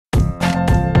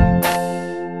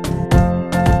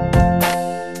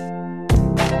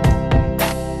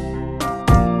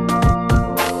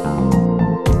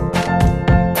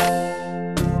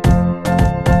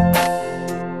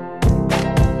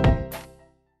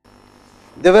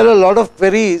there were a lot of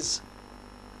queries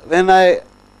when I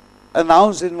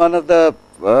announced in one of the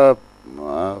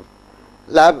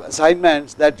lab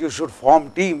assignments that you should form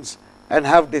teams and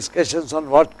have discussions on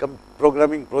what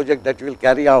programming project that you will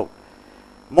carry out.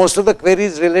 Most of the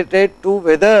queries related to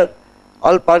whether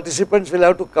all participants will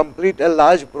have to complete a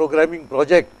large programming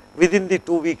project within the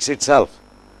 2 weeks itself.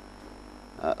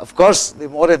 Of course, the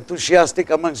more enthusiastic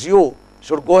amongst you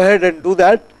should go ahead and do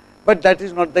that, but that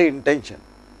is not the intention.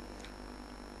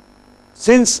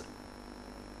 Since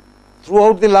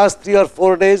throughout the last 3 or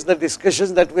 4 days, the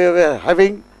discussions that we were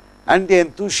having and the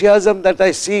enthusiasm that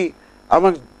I see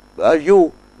among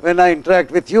you when I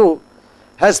interact with you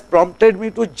has prompted me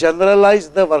to generalize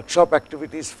the workshop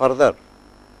activities further.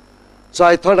 So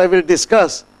I thought I will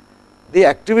discuss the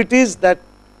activities that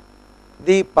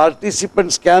the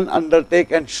participants can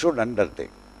undertake and should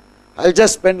undertake. I will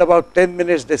just spend about 10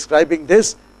 minutes describing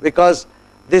this, because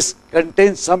this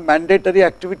contains some mandatory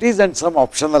activities and some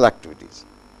optional activities.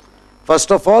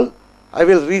 First of all, I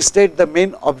will restate the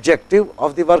main objective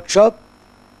of the workshop.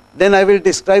 Then I will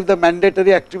describe the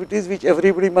mandatory activities which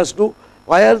everybody must do.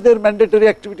 Why are there mandatory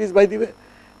activities, by the way?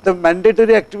 The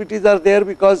mandatory activities are there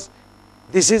because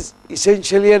this is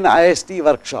essentially an IST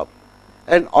workshop,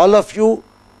 and all of you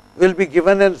will be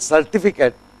given a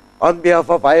certificate on behalf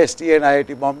of IST and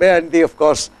IIT Bombay and of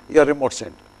course your remote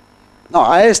center.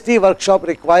 Now, IST workshop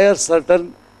requires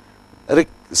certain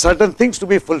things to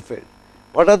be fulfilled.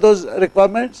 What are those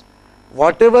requirements?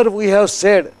 Whatever we have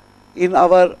said in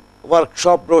our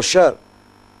workshop brochure,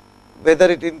 whether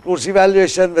it includes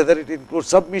evaluation, whether it includes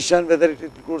submission, whether it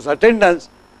includes attendance,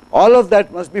 all of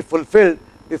that must be fulfilled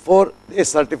before a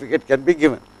certificate can be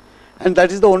given. And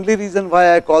that is the only reason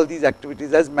why I call these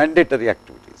activities as mandatory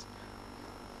activities.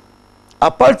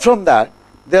 Apart from that,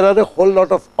 there are a whole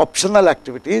lot of optional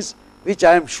activities which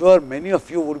I am sure many of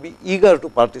you would be eager to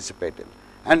participate in,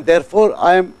 and therefore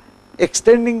I am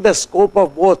extending the scope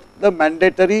of both the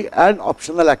mandatory and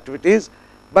optional activities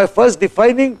by first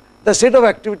defining the set of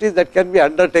activities that can be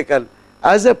undertaken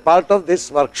as a part of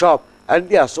this workshop and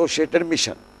the associated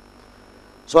mission.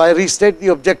 So I restate the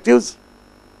objectives.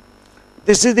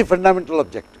 This is the fundamental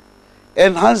objective: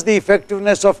 enhance the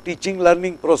effectiveness of teaching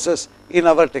learning process in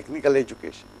our technical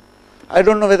education. I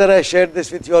don't know whether I shared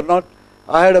this with you or not.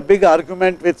 I had a big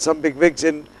argument with some bigwigs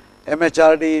in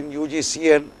MHRD, in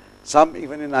UGC, and some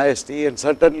even in IST, and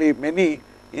certainly many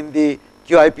in the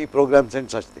QIP programs and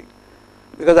such things,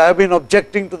 because I have been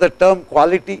objecting to the term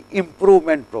quality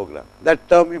improvement program. That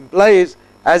term implies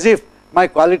as if my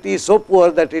quality is so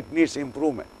poor that it needs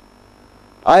improvement.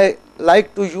 I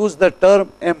like to use the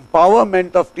term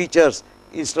empowerment of teachers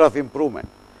instead of improvement.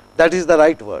 That is the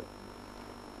right word.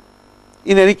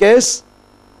 In any case,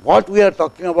 what we are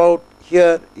talking about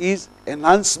here is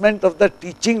enhancement of the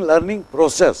teaching learning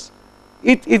process.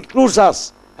 It includes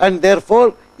us, and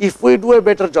therefore if we do a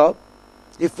better job,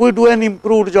 if we do an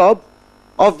improved job,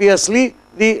 obviously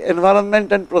the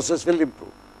environment and process will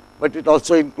improve. But it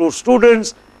also includes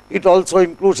students, it also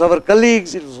includes our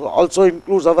colleagues, it also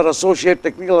includes our associate,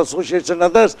 technical associates and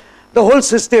others. The whole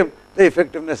system, the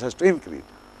effectiveness has to increase.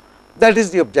 That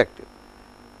is the objective.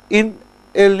 In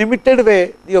a limited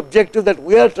way, the objective that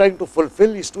we are trying to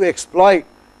fulfill is to exploit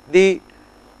the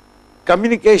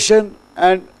communication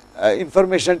and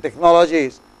information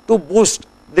technologies to boost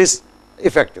this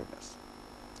effectiveness.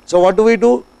 So what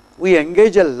do? We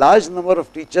engage a large number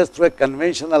of teachers through a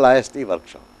conventional IST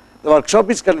workshop. The workshop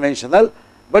is conventional,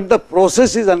 but the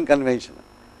process is unconventional.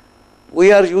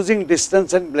 We are using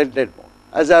distance and blended mode.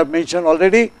 As I have mentioned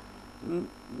already,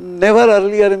 never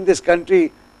earlier in this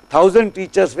country 1,000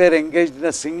 teachers were engaged in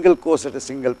a single course at a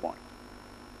single point.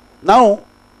 Now,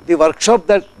 the workshop,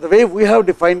 that the way we have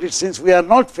defined it, since we are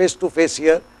not face to face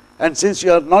here, and since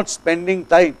you are not spending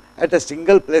time at a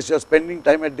single place, you are spending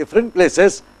time at different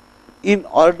places, in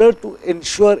order to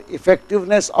ensure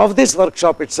effectiveness of this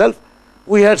workshop itself,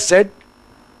 we had said,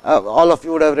 all of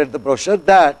you would have read the brochure,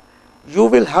 that you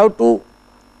will have to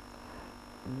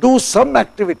do some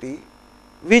activity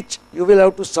which you will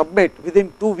have to submit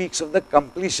within 2 weeks of the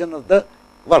completion of the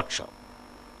workshop.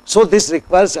 So this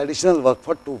requires additional work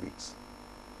for 2 weeks.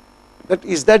 But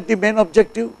is that the main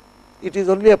objective? It is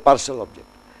only a partial objective.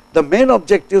 The main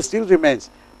objective still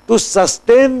remains to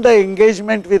sustain the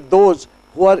engagement with those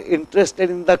who are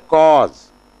interested in the cause.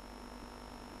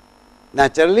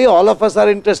 Naturally, all of us are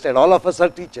interested, all of us are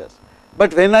teachers.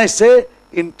 But when I say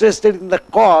interested in the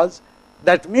cause,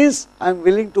 that means I am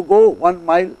willing to go 1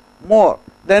 mile more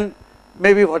than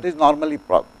maybe what is normally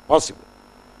possible.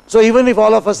 So even if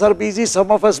all of us are busy, some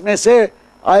of us may say,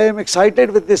 I am excited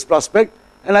with this prospect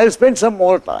and I will spend some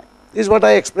more time. This is what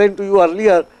I explained to you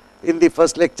earlier in the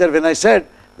first lecture when I said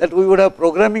that we would have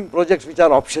programming projects which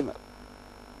are optional.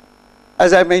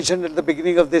 As I mentioned at the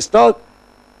beginning of this talk,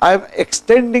 I am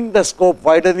extending the scope,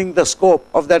 widening the scope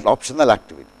of that optional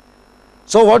activity.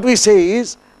 So what we say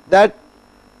is that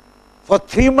for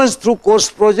 3 months through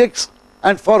course projects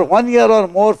and for 1 year or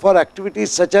more for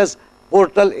activities such as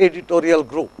portal editorial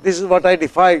group. This is what I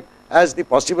defined as the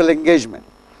possible engagement.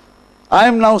 I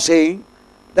am now saying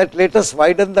that let us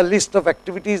widen the list of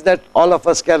activities that all of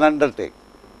us can undertake.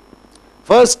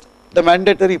 First, the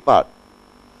mandatory part.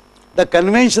 The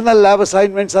conventional lab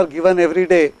assignments are given every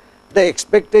day. The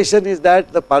expectation is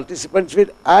that the participants will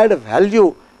add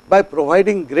value by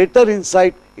providing greater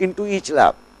insight into each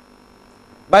lab,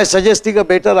 by suggesting a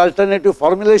better alternative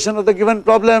formulation of the given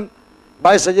problem,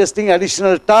 by suggesting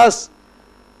additional tasks,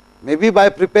 maybe by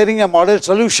preparing a model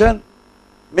solution,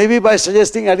 maybe by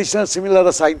suggesting additional similar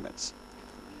assignments.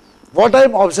 What I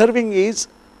am observing is,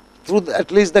 through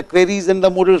at least the queries and the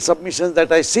Moodle submissions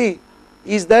that I see,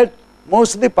 is that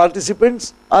most of the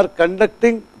participants are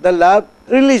conducting the lab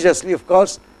religiously, of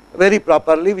course, very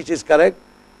properly, which is correct,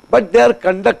 but they are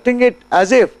conducting it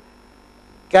as if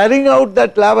carrying out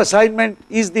that lab assignment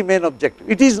is the main objective.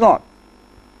 It is not.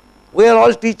 We are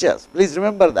all teachers, please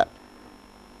remember that.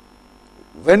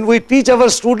 When we teach our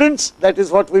students, that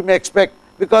is what we may expect,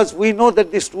 because we know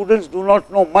that the students do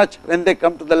not know much when they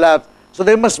come to the labs, so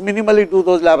they must minimally do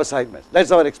those lab assignments. That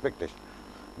is our expectation.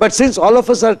 But since all of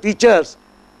us are teachers,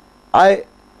 I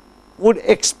would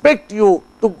expect you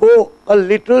to go a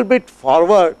little bit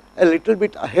forward, a little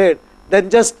bit ahead than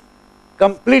just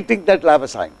completing that lab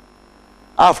assignment.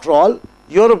 After all,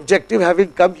 your objective,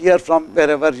 having come here from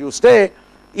wherever you stay,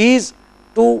 is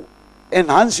to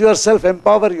enhance yourself,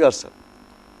 empower yourself.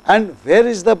 And where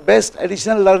is the best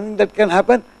additional learning that can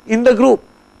happen? In the group.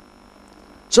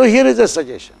 So here is a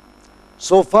suggestion.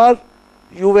 So far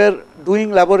you were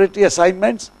doing laboratory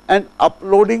assignments and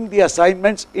uploading the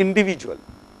assignments individually.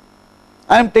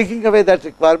 I am taking away that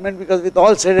requirement, because with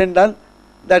all said and done,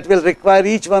 that will require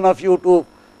each one of you to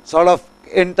sort of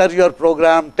enter your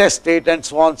program, test it, and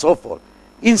so on and so forth.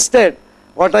 Instead,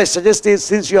 what I suggest is,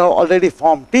 since you have already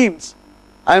formed teams,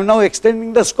 I am now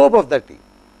extending the scope of the team.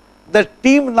 The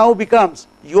team now becomes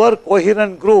your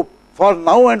coherent group for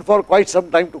now and for quite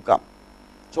some time to come.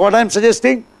 So what I am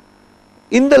suggesting,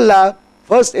 in the lab,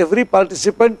 first every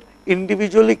participant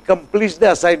individually completes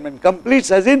the assignment,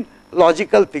 completes as in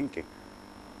logical thinking.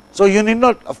 So you need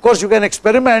not, of course you can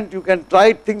experiment, you can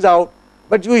try things out,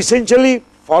 but you essentially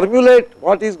formulate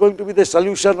what is going to be the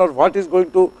solution or what is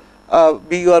going to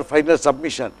be your final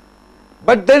submission.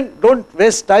 But then don't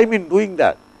waste time in doing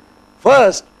that.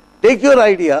 First, take your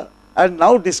idea and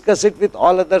now discuss it with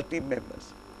all other team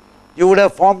members. You would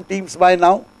have formed teams by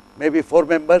now, maybe 4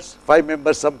 members, 5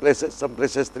 members, some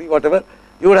places 3, whatever.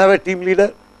 You would have a team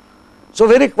leader. So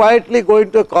very quietly go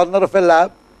into a corner of a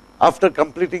lab after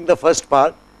completing the first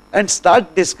part and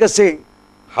start discussing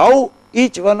how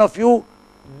each one of you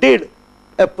did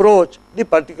approach the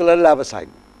particular lab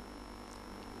assignment.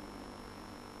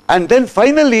 And then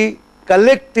finally,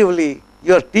 collectively,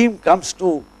 your team comes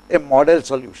to a model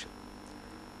solution.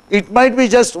 It might be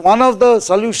just one of the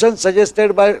solutions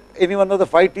suggested by any one of the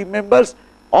 5 team members,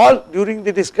 or during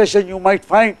the discussion you might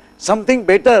find something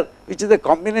better, which is a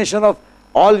combination of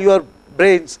all your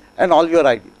brains and all your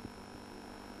ideas.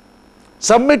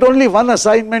 Submit only one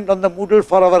assignment on the Moodle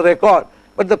for our record,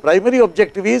 but the primary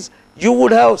objective is you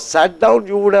would have sat down,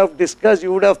 you would have discussed,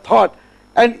 you would have thought,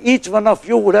 and each one of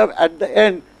you would have at the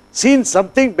end seen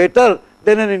something better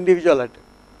than an individual attempt.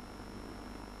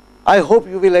 I hope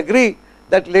you will agree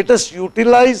that let us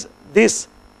utilize this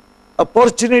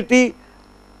opportunity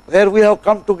where we have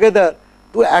come together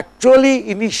to actually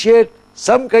initiate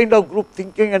some kind of group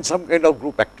thinking and some kind of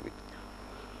group activity.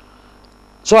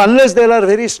 So unless there are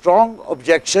very strong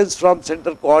objections from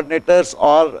center coordinators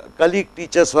or colleague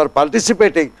teachers who are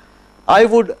participating, I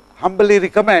would humbly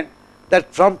recommend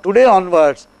that from today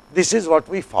onwards, this is what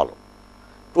we follow.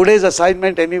 Today's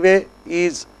assignment anyway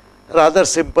is rather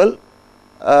simple.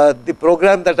 The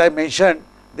program that I mentioned,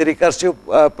 the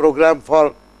recursive program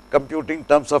for computing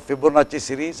terms of Fibonacci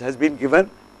series, has been given.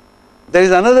 There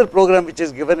is another program which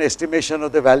is given, estimation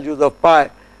of the values of pi,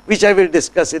 which I will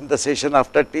discuss in the session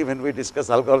after T when we discuss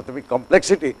algorithmic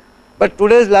complexity. But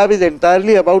today's lab is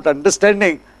entirely about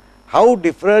understanding how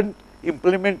different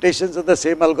implementations of the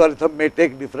same algorithm may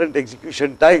take different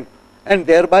execution time, and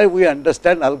thereby we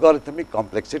understand algorithmic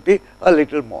complexity a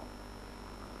little more.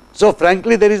 So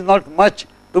frankly, there is not much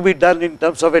to be done in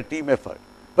terms of a team effort.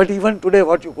 But even today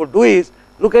what you could do is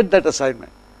look at that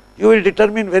assignment. You will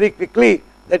determine very quickly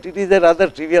that it is a rather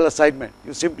trivial assignment.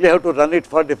 You simply have to run it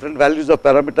for different values of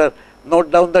parameter,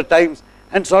 note down the times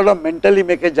and sort of mentally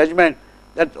make a judgment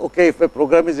that okay, if a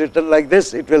program is written like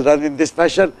this, it will run in this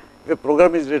fashion. If a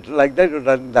program is written like that, it will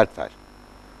run in that fashion.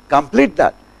 Complete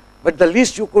that. But the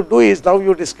least you could do is now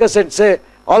you discuss and say,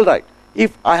 all right,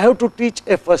 if I have to teach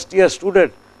a first year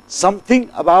student something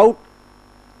about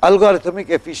algorithmic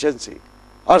efficiency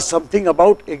or something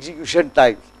about execution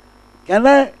times, can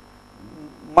I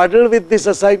muddle with this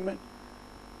assignment?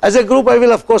 As a group, I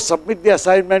will of course submit the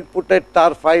assignment, put a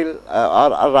tar file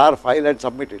or a RAR file and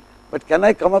submit it. But can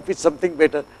I come up with something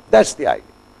better? That's the idea.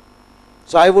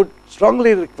 So I would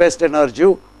strongly request and urge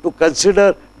you to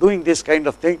consider doing this kind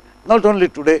of thing, not only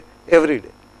today, every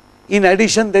day. In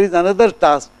addition, there is another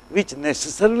task which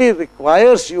necessarily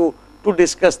requires you to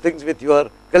discuss things with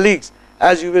your colleagues,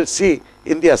 as you will see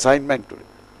in the assignment today.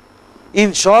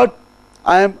 In short,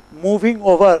 I am moving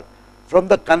over from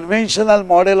the conventional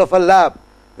model of a lab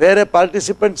where a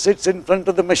participant sits in front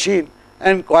of the machine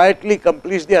and quietly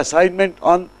completes the assignment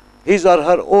on his or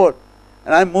her own.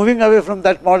 And I am moving away from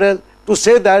that model to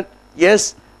say that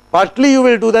yes, partly you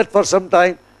will do that for some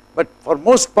time, but for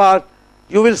most part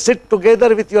you will sit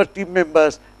together with your team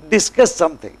members, discuss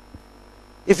something.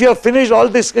 If you have finished all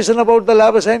discussion about the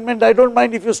lab assignment, I don't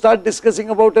mind if you start discussing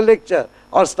about a lecture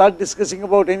or start discussing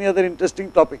about any other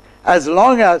interesting topic, as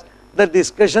long as the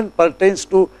discussion pertains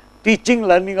to teaching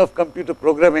learning of computer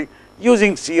programming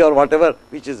using C or whatever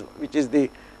which is the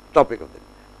topic of the day.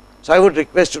 So I would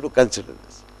request you to consider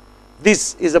this.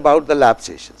 This is about the lab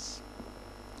sessions.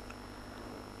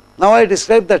 Now I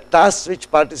describe the tasks which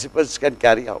participants can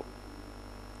carry out.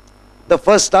 The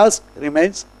first task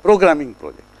remains programming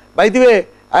project. By the way,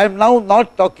 I am now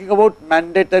not talking about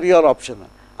mandatory or optional.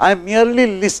 I am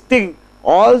merely listing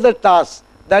all the tasks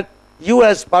that you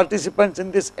as participants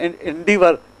in this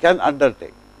endeavor can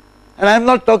undertake. And I am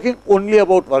not talking only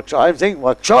about workshop, I am saying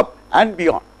workshop and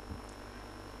beyond.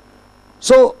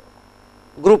 So,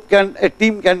 a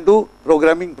team can do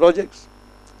programming projects,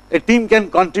 a team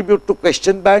can contribute to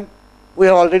question bank. We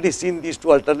have already seen these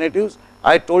two alternatives.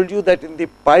 I told you that in the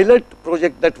pilot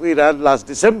project that we ran last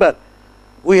December,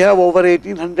 we have over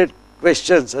 1800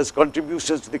 questions as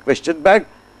contributions to the question bank,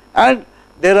 and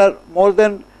there are more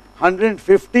than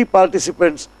 150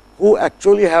 participants who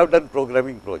actually have done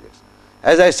programming projects.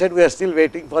 As I said, we are still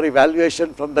waiting for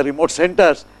evaluation from the remote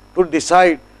centers to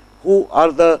decide who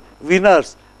are the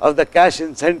winners of the cash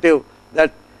incentive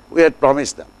that we had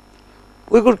promised them.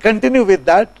 We could continue with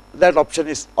that, that option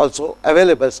is also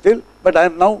available still, but I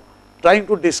am now trying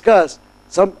to discuss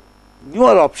some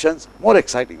newer options, more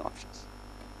exciting options.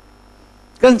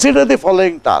 Consider the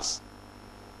following tasks.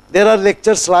 There are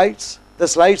lecture slides. The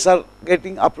slides are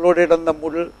getting uploaded on the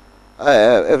Moodle.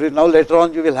 Every now later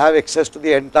on you will have access to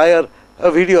the entire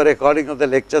video recording of the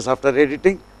lectures after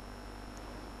editing.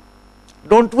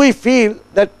 Don't we feel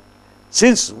that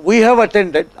since we have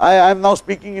attended, I am now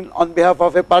speaking on behalf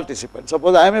of a participant.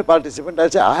 Suppose I am a participant, I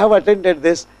will say I have attended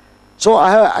this. So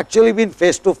I have actually been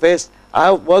face to face. I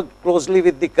have worked closely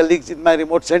with the colleagues in my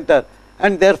remote center,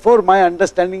 and therefore my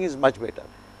understanding is much better.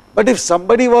 But if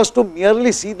somebody was to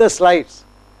merely see the slides,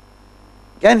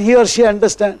 can he or she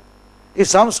understand? If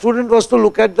some student was to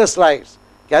look at the slides,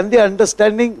 can the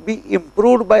understanding be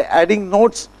improved by adding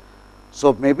notes?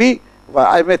 So maybe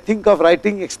I may think of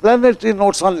writing explanatory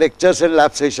notes on lectures and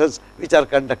lab sessions which are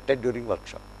conducted during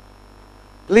workshop.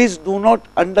 Please do not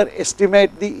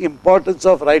underestimate the importance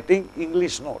of writing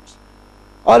English notes,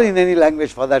 or in any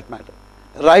language for that matter.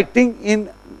 Writing in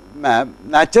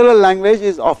natural language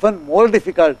is often more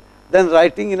difficult than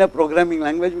writing in a programming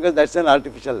language, because that is an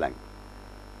artificial language.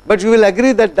 But you will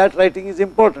agree that that writing is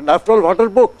important. After all, what are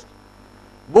books?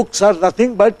 Books are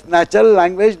nothing but natural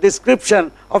language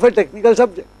description of a technical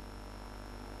subject.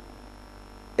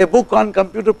 A book on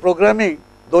computer programming,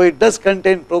 though it does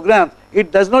contain programs,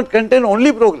 it does not contain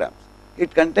only programs.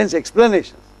 It contains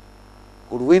explanations.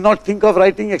 Could we not think of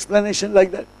writing explanation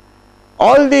like that?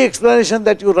 All the explanation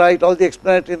that you write, all the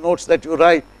explanatory notes that you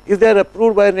write, if they are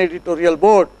approved by an editorial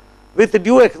board, with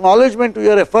due acknowledgement to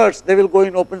your efforts, they will go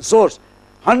in open source.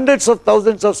 Hundreds of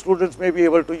thousands of students may be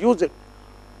able to use it.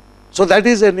 So that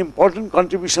is an important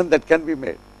contribution that can be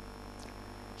made.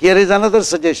 Here is another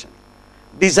suggestion.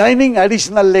 Designing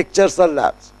additional lectures or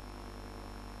labs,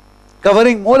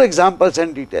 covering more examples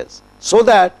and details, so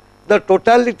that the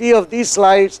totality of these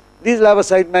slides, these lab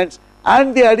assignments,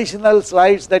 and the additional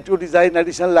slides that you design,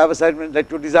 additional lab assignments that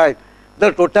you design,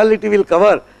 the totality will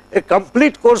cover a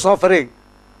complete course offering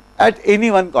at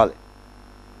any one college.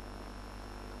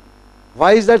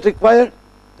 Why is that required?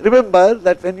 Remember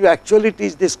that when you actually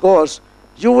teach this course,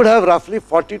 you would have roughly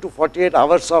 40 to 48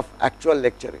 hours of actual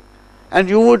lecturing, and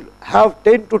you would have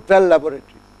 10 to 12 laboratories.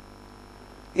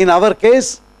 In our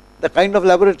case, the kind of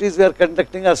laboratories we are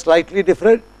conducting are slightly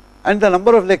different, and the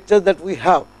number of lectures that we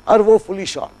have are woefully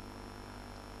short.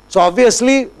 So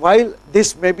obviously, while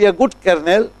this may be a good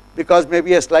kernel, because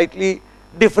maybe a slightly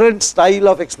different style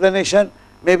of explanation,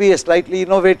 maybe a slightly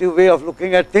innovative way of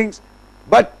looking at things,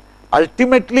 but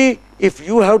ultimately if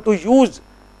you have to use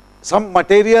some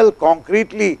material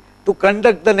concretely to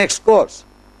conduct the next course,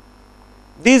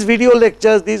 these video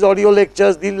lectures, these audio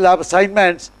lectures, these lab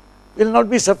assignments will not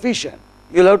be sufficient.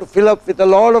 You will have to fill up with a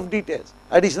lot of details,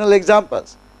 additional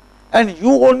examples, and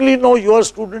you only know your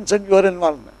students and your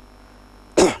environment.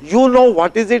 You know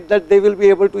what is it that they will be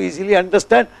able to easily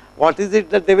understand, what is it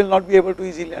that they will not be able to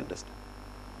easily understand.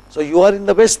 So you are in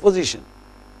the best position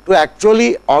to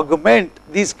actually augment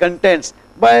these contents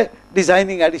by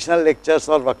designing additional lectures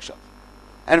or workshops.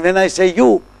 And when I say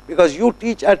you, because you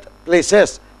teach at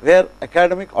places where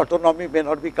academic autonomy may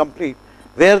not be complete,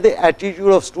 where the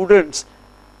attitude of students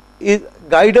is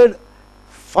guided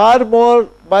far more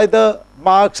by the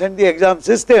marks and the exam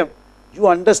system, you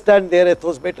understand their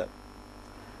ethos better.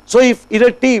 So if in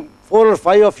a team 4 or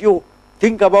 5 of you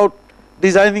think about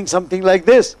designing something like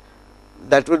this,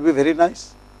 that would be very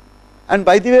nice. And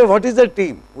by the way, what is the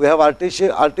team? We have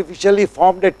artificially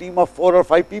formed a team of 4 or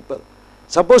 5 people.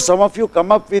 Suppose some of you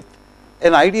come up with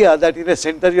an idea that in a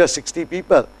center you have 60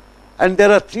 people, and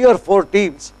there are 3 or 4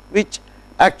 teams which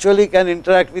actually can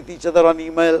interact with each other on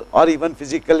email or even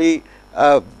physically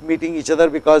meeting each other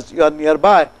because you are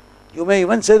nearby. You may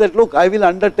even say that, look, I will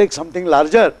undertake something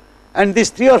larger, and these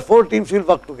 3 or 4 teams will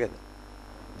work together.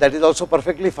 That is also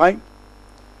perfectly fine.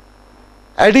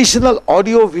 Additional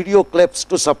audio video clips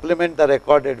to supplement the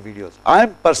recorded videos. I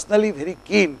am personally very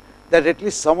keen that at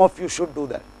least some of you should do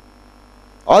that.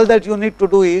 All that you need to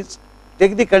do is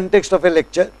take the context of a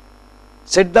lecture,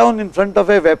 sit down in front of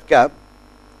a webcam,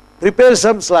 prepare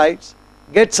some slides,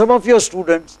 get some of your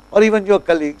students or even your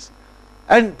colleagues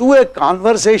and do a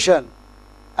conversation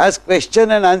as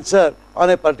question and answer on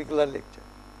a particular lecture.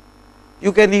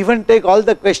 You can even take all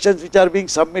the questions which are being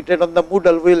submitted on the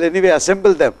Moodle, we will anyway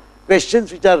assemble them,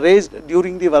 questions which are raised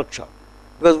during the workshop,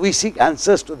 because we seek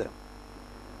answers to them.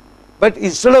 But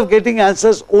instead of getting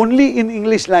answers only in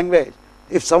English language,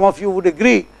 if some of you would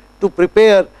agree to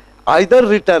prepare either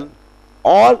written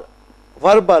or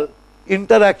verbal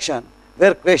interaction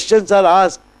where questions are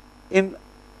asked in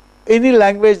any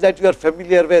language that you are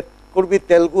familiar with, could be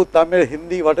Telugu, Tamil,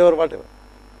 Hindi, whatever.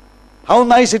 How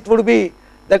nice it would be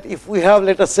that if we have,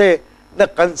 let us say, the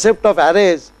concept of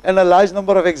arrays and a large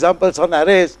number of examples on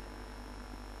arrays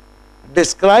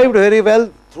described very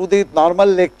well through the normal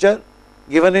lecture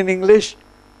given in English,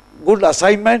 good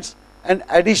assignments, and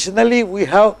additionally we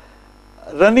have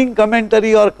running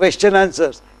commentary or question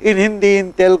answers in Hindi,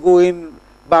 in Telugu, in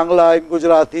Bangla, in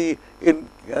Gujarati, in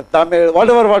Tamil,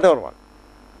 whatever.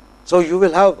 So you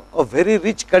will have a very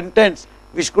rich contents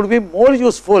which could be more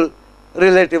useful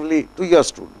relatively to your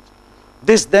students.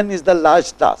 This then is the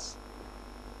large task.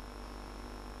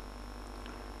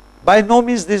 By no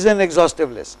means this is an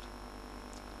exhaustive list.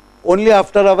 Only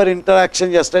after our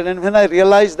interaction yesterday, and when I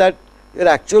realized that we are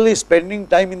actually spending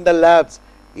time in the labs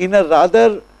in a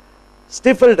rather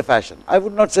stifled fashion, I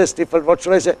would not say stifled, what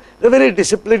should I say, in a very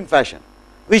disciplined fashion,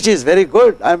 which is very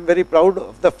good. I am very proud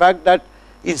of the fact that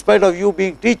in spite of you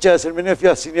being teachers and many of you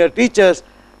are senior teachers,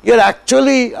 you are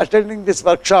actually attending this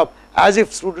workshop as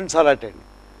if students are attending.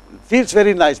 It feels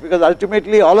very nice because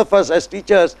ultimately all of us as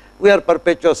teachers, we are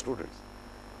perpetual students.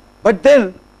 But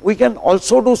then we can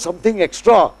also do something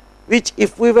extra which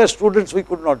if we were students we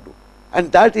could not do,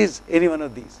 and that is any one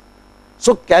of these.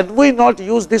 So can we not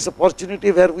use this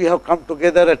opportunity where we have come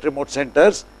together at remote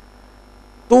centers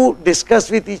to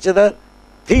discuss with each other,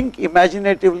 think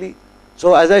imaginatively.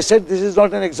 So as I said, this is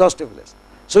not an exhaustive list.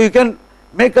 So you can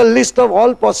make a list of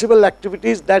all possible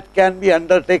activities that can be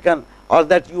undertaken or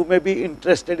that you may be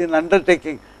interested in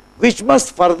undertaking, which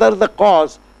must further the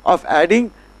cause of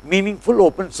adding meaningful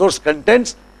open source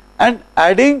contents and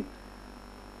adding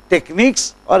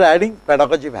techniques or adding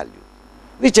pedagogy value,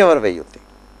 whichever way you think.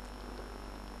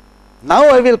 Now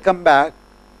I will come back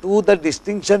to the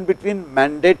distinction between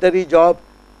mandatory job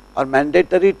or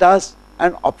mandatory task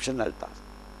and optional task.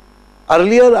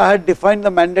 Earlier I had defined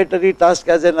the mandatory task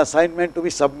as an assignment to be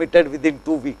submitted within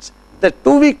 2 weeks. The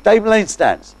 2-week timeline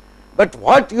stands, but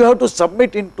what you have to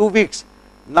submit in 2 weeks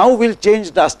now will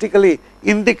change drastically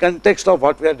in the context of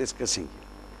what we are discussing here.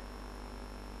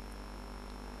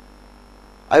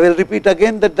 I will repeat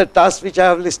again that the tasks which I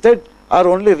have listed are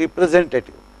only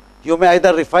representative. You may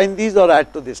either refine these or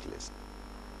add to this list.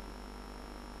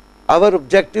 our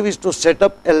objective is to set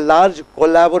up a large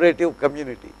collaborative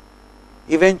community.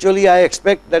 Eventually, I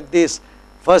expect that this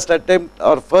first attempt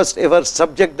or first ever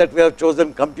subject that we have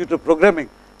chosen, computer programming,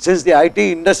 since the IT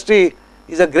industry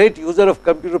is a great user of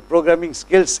computer programming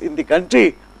skills in the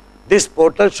country, this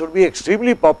portal should be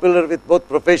extremely popular with both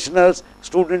professionals,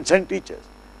 students and teachers.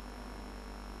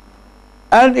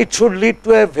 And it should lead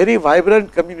to a very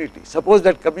vibrant community. Suppose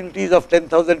that community is of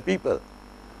 10,000 people.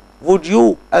 Would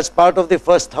you, as part of the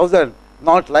first 1,000,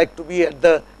 not like to be at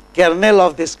the kernel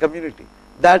of this community?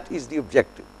 That is the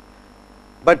objective.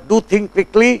 But do think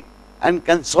quickly and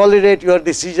consolidate your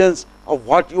decisions of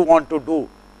what you want to do.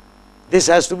 This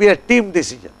has to be a team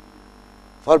decision.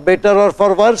 For better or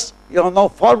for worse, you have now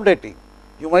formed a team.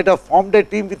 You might have formed a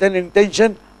team with an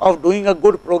intention of doing a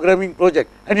good programming project,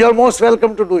 and you are most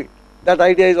welcome to do it. That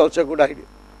idea is also a good idea.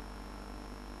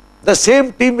 The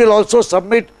same team will also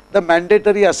submit the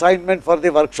mandatory assignment for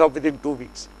the workshop within 2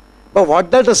 weeks. But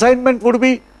what that assignment would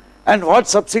be and what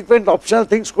subsequent optional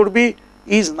things could be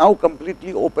is now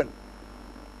completely open.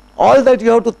 All that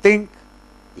you have to think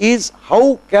is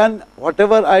how can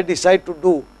whatever I decide to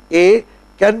do, A,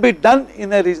 can be done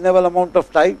in a reasonable amount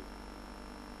of time.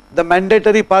 The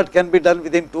mandatory part can be done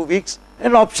within 2 weeks,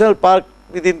 an optional part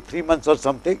within 3 months or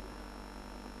something.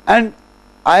 And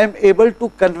I am able to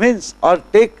convince or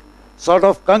take sort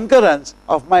of concurrence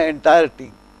of my entire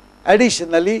team.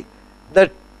 Additionally,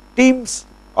 the teams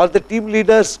or the team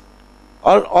leaders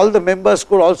or all the members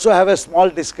could also have a small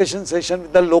discussion session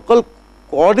with the local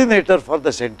coordinator for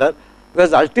the center,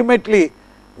 because ultimately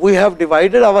we have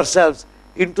divided ourselves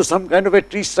into some kind of a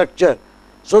tree structure.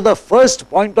 So the first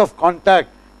point of contact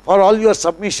for all your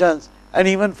submissions and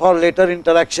even for later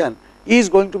interaction is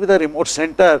going to be the remote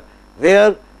center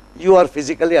where you are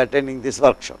physically attending this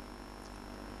workshop.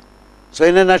 So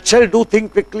in a nutshell, do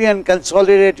think quickly and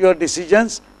consolidate your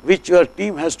decisions which your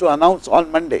team has to announce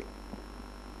on Monday.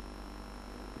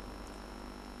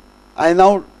 I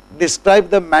now describe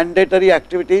the mandatory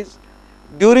activities.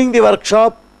 During the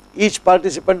workshop, each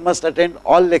participant must attend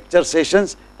all lecture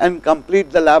sessions and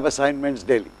complete the lab assignments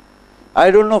daily.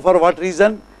 I don't know for what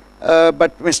reason,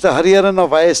 but Mr. Hariharan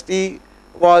of IST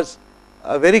was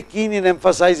very keen in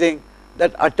emphasizing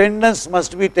that attendance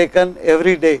must be taken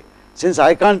every day. Since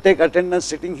I can't take attendance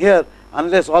sitting here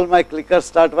unless all my clickers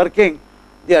start working,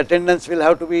 the attendance will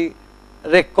have to be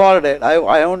recorded. I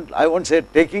won't say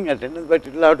taking attendance, but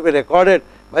it will have to be recorded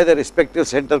by the respective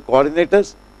center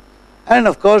coordinators. And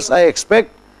of course, I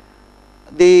expect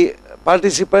the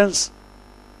participants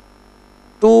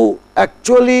to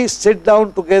actually sit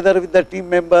down together with the team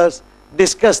members,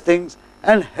 discuss things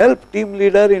and help team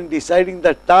leader in deciding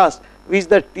the task which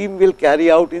the team will carry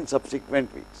out in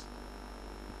subsequent weeks.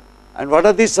 And what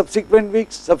are these subsequent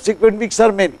weeks? Subsequent weeks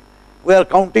are many. We are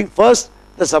counting first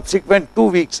the subsequent 2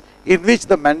 weeks in which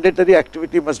the mandatory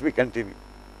activity must be continued.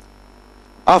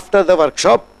 After the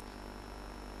workshop,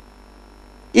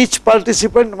 each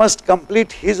participant must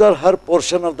complete his or her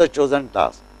portion of the chosen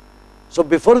task. So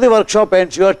before the workshop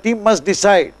ends, your team must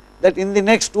decide that in the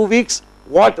next 2 weeks,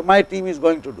 what my team is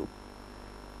going to do.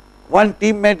 One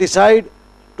team may decide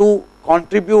to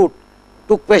contribute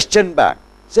to question bank,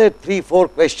 say 3-4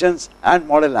 questions and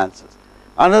model answers.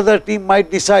 Another team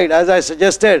might decide, as I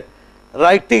suggested,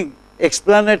 writing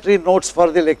explanatory notes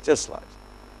for the lecture slides.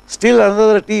 Still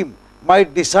another team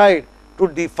might decide to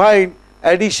define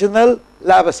additional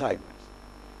lab assignments.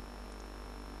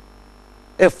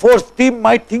 A fourth team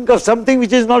might think of something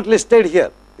which is not listed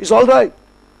here. It's all right.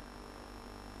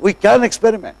 We can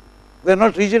experiment. We are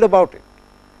not rigid about it.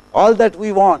 All that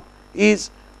we want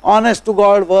is honest to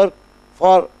God work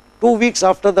for 2 weeks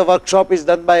after the workshop is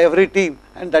done by every team,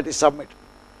 and that is submitted.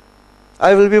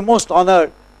 I will be most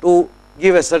honored to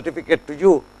give a certificate to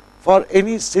you for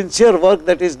any sincere work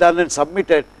that is done and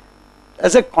submitted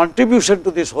as a contribution to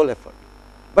this whole effort,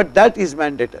 but that is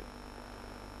mandatory.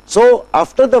 So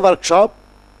after the workshop,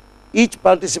 each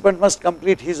participant must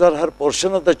complete his or her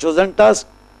portion of the chosen task,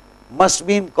 must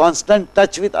be in constant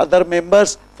touch with other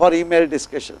members for email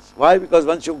discussions. Why? Because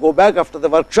once you go back after the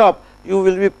workshop, you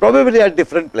will be probably at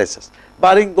different places,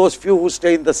 barring those few who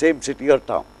stay in the same city or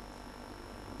town,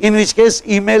 in which case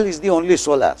email is the only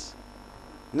solace.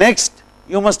 Next,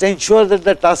 you must ensure that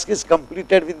the task is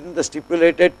completed within the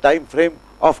stipulated time frame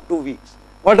of 2 weeks,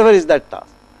 whatever is that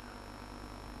task.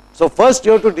 So first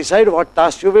you have to decide what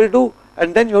task you will do,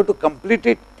 and then you have to complete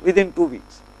it within 2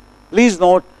 weeks. Please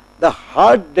note, the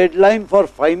hard deadline for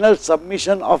final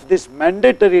submission of this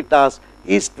mandatory task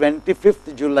is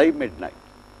 25th July midnight.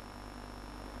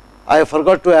 I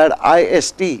forgot to add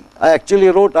IST. I actually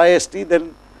wrote IST,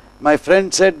 then my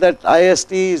friend said that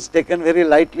IST is taken very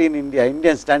lightly in India,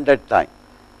 Indian Standard Time.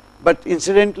 But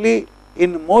incidentally,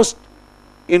 in most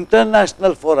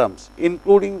international forums,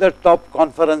 including the top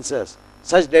conferences,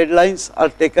 such deadlines are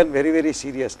taken very, very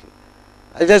seriously.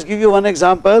 I will just give you one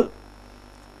example.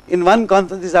 In one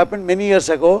conference, this happened many years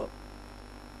ago.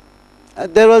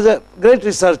 There was a great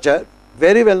researcher,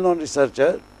 very well known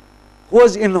researcher, who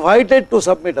was invited to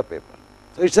submit a paper.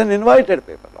 So, it is an invited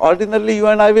paper. Ordinarily, you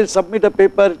and I will submit a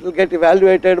paper, it will get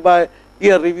evaluated by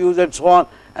peer reviews and so on,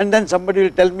 and then somebody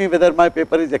will tell me whether my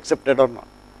paper is accepted or not.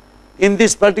 In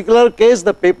this particular case,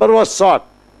 the paper was sought.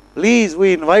 Please,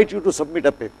 we invite you to submit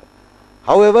a paper.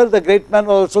 However, the great man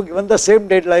was also given the same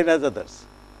deadline as others.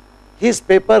 His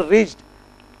paper reached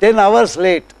 10 hours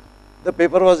late, the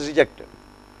paper was rejected.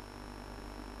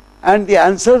 And the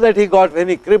answer that he got when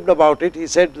he cribbed about it, he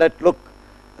said that, look,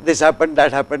 this happened,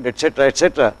 that happened, etc.,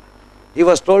 etc. He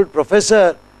was told,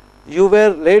 Professor, you were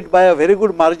late by a very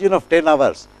good margin of 10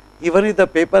 hours. Even if the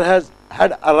paper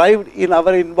had arrived in our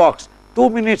inbox 2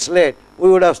 minutes late, we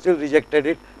would have still rejected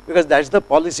it, because that is the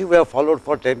policy we have followed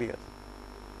for 10 years.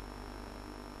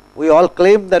 We all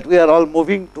claim that we are all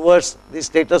moving towards the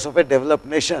status of a developed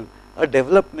nation. A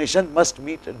developed nation must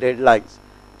meet deadlines.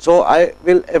 So, I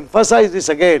will emphasize this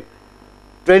again.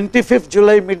 25th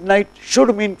July midnight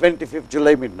should mean 25th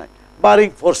July midnight,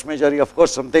 barring force majeure. Of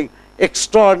course, something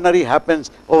extraordinary happens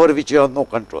over which you have no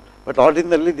control, but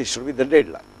ordinarily this should be the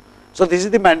deadline. So, this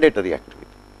is the mandatory activity.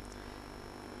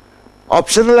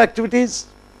 Optional activities,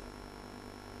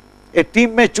 a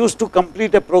team may choose to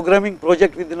complete a programming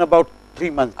project within about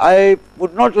 3 months. I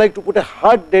would not like to put a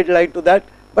hard deadline to that,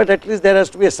 but at least there has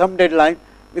to be some deadline,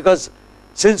 because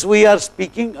since we are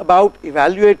speaking about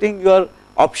evaluating your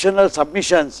optional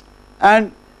submissions,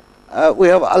 and we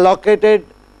have allocated,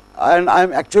 and I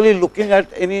am actually looking at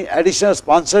any additional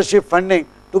sponsorship funding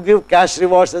to give cash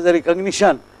rewards as a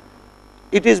recognition,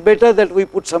 it is better that we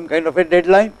put some kind of a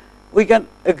deadline. We can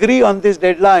agree on this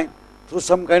deadline through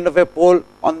some kind of a poll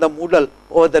on the Moodle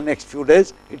over the next few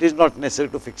days. It is not necessary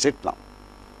to fix it now.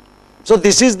 So,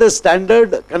 this is the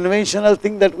standard conventional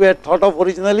thing that we had thought of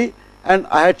originally, and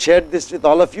I had shared this with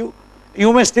all of you.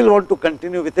 You may still want to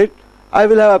continue with it. I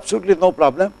will have absolutely no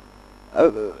problem.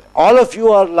 All of you,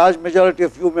 or large majority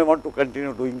of you, may want to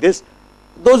continue doing this.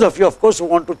 Those of you, of course, who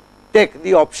want to take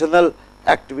the optional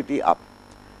activity up.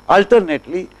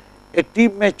 Alternately, a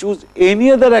team may choose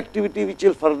any other activity which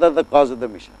will further the cause of the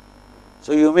mission.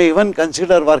 So, you may even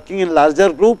consider working in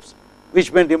larger groups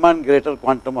which may demand greater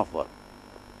quantum of work.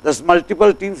 Thus,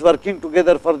 multiple teams working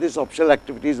together for this optional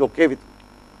activity is okay with me.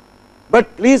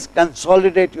 But please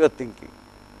consolidate your thinking.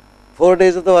 4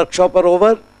 days of the workshop are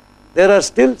over. There are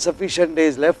still sufficient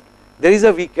days left. There is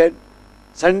a weekend.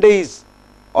 Sunday is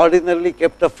ordinarily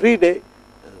kept a free day.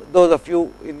 Those of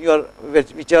you in your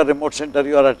whichever remote center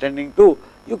you are attending to,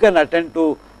 you can attend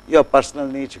to your personal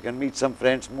needs, you can meet some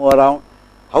friends, move around.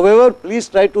 However, please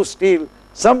try to steal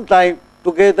some time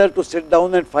together to sit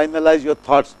down and finalize your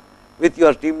thoughts with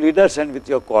your team leaders and with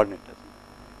your coordinators.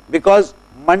 Because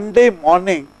Monday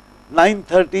morning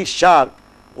 9:30 sharp,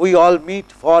 we all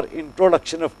meet for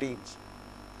introduction of teams,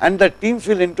 and the teams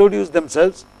will introduce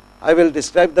themselves. I will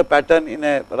describe the pattern in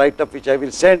a write-up which I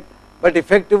will send, but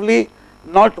effectively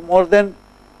not more than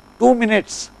 2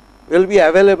 minutes will be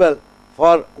available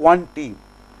for one team.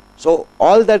 So,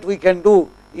 all that we can do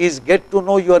is get to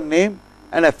know your name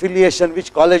and affiliation,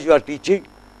 which college you are teaching.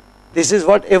 This is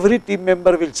what every team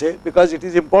member will say, because it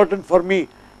is important for me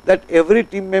that every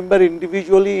team member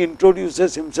individually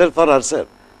introduces himself or herself.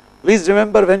 Please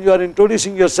remember, when you are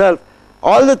introducing yourself,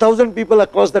 all the 1,000 people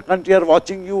across the country are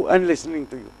watching you and listening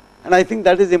to you. And I think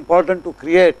that is important to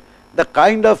create the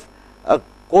kind of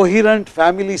coherent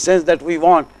family sense that we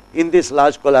want in this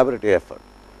large collaborative effort.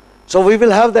 So, we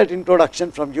will have that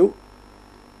introduction from you.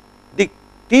 The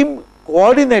team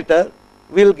coordinator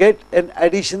will get an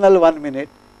additional 1 minute,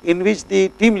 in which the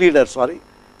team leader,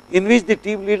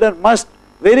 must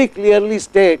very clearly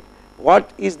state what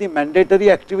is the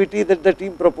mandatory activity that the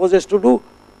team proposes to do,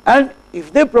 and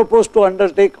if they propose to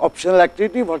undertake optional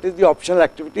activity, what is the optional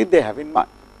activity they have in mind.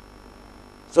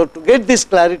 So, to get this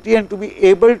clarity and to be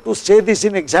able to say this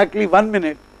in exactly 1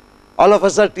 minute, all of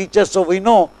us are teachers, so we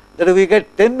know that if we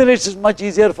get 10 minutes is much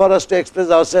easier for us to express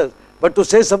ourselves, but to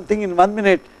say something in 1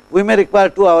 minute, we may require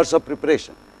 2 hours of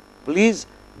preparation. Please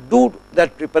do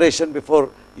that preparation before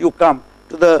you come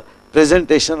to the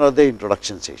presentation or the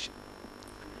introduction session.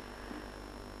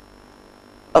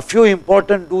 A few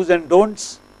important do's and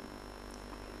don'ts.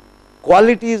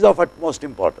 Quality is of utmost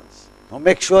importance. Now,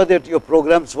 make sure that your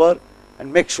programs work,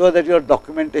 and make sure that your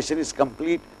documentation is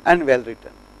complete and well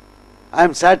written. I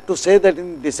am sad to say that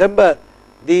in December,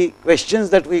 the questions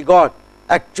that we got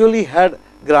actually had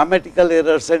grammatical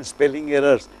errors and spelling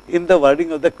errors in the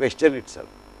wording of the question itself.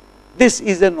 This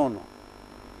is a no-no.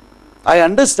 I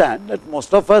understand that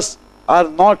most of us are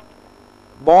not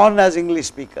born as English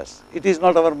speakers. It is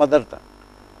not our mother tongue.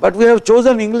 But we have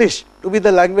chosen English to be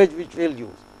the language which we will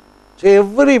use. So,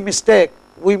 every mistake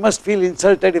we must feel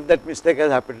insulted if that mistake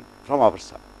has happened from our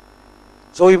side.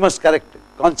 So, we must correct it.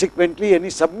 Consequently, any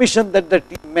submission that the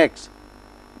team makes,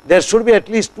 there should be at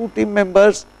least 2 team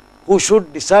members who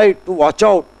should decide to watch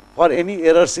out for any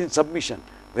errors in submission,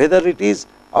 whether it is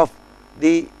of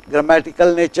the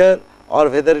grammatical nature or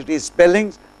whether it is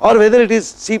spellings or whether it is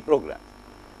C program.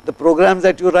 The programs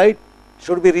that you write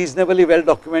should be reasonably well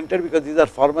documented because these are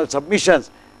formal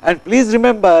submissions. And please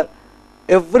remember,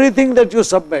 everything that you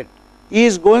submit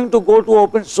is going to go to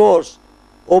open source,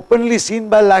 openly seen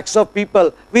by lakhs of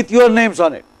people with your names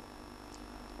on it.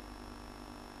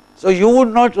 So, you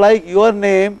would not like your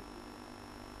name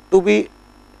to be,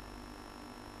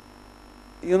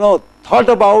 thought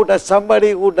about as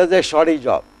somebody who does a shoddy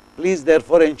job. Please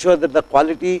therefore ensure that the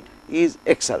quality is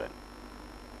excellent.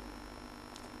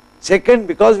 Second,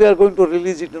 because we are going to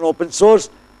release it in open source,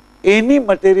 any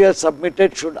material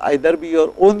submitted should either be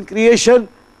your own creation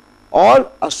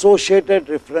or associated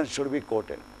reference should be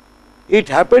quoted. It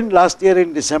happened last year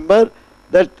in December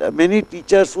that many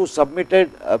teachers who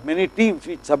submitted, many teams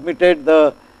which submitted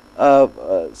the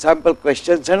sample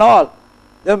questions and all,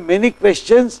 there are many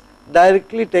questions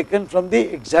directly taken from the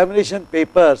examination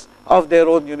papers of their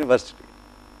own university.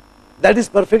 That is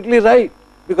perfectly right,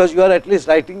 because you are at least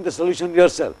writing the solution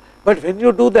yourself. But when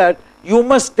you do that, you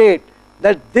must state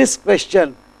that this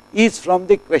question is from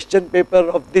the question paper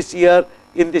of this year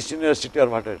in this university or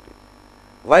whatever it is.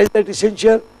 Why is that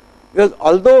essential? Because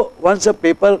although once a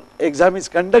paper exam is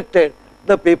conducted,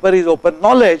 the paper is open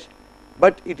knowledge,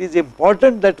 but it is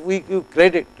important that we give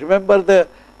credit. Remember the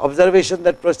observation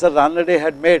that Professor Ranade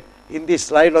had made in the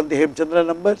slide on the Hemchandra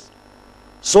numbers.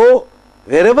 So,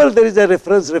 wherever there is a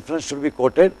reference, reference should be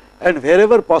quoted, and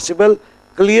wherever possible,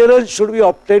 clearance should be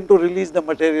obtained to release the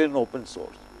material in open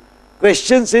source.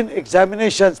 Questions in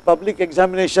examinations, public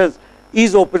examinations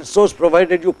is open source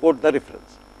provided you quote the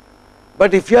reference.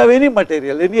 But if you have any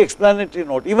material, any explanatory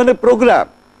note, even a program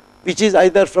which is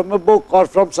either from a book or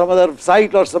from some other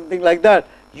site or something like that,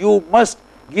 you must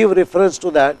give reference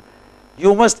to that,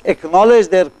 you must acknowledge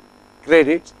their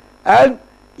credits, and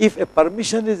if a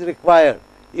permission is required,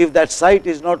 if that site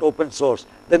is not open source,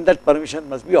 then that permission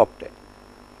must be obtained.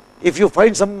 If you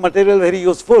find some material very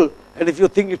useful and if you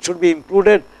think it should be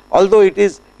included, although it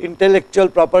is intellectual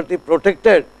property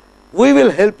protected, we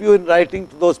will help you in writing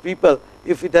to those people.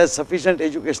 If it has sufficient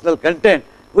educational content,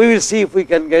 we will see if we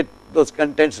can get those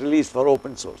contents released for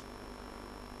open source.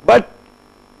 But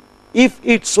if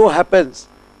it so happens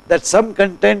that some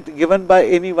content given by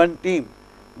any one team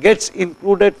gets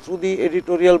included through the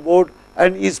editorial board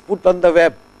and is put on the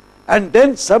web, and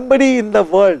then somebody in the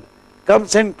world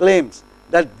comes and claims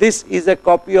that this is a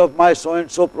copy of my so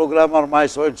and so program or my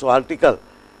so and so article,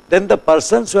 then the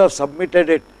persons who have submitted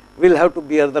it will have to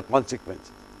bear the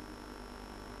consequences.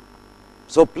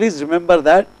 So, please remember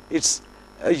that it's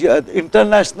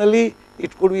internationally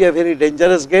it could be a very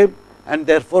dangerous game, and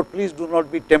therefore, please do not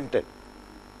be tempted.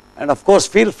 And of course,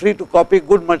 feel free to copy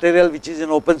good material which is in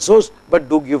open source, but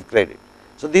do give credit.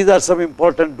 So, these are some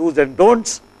important do's and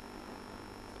don'ts.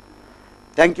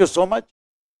 Thank you so much.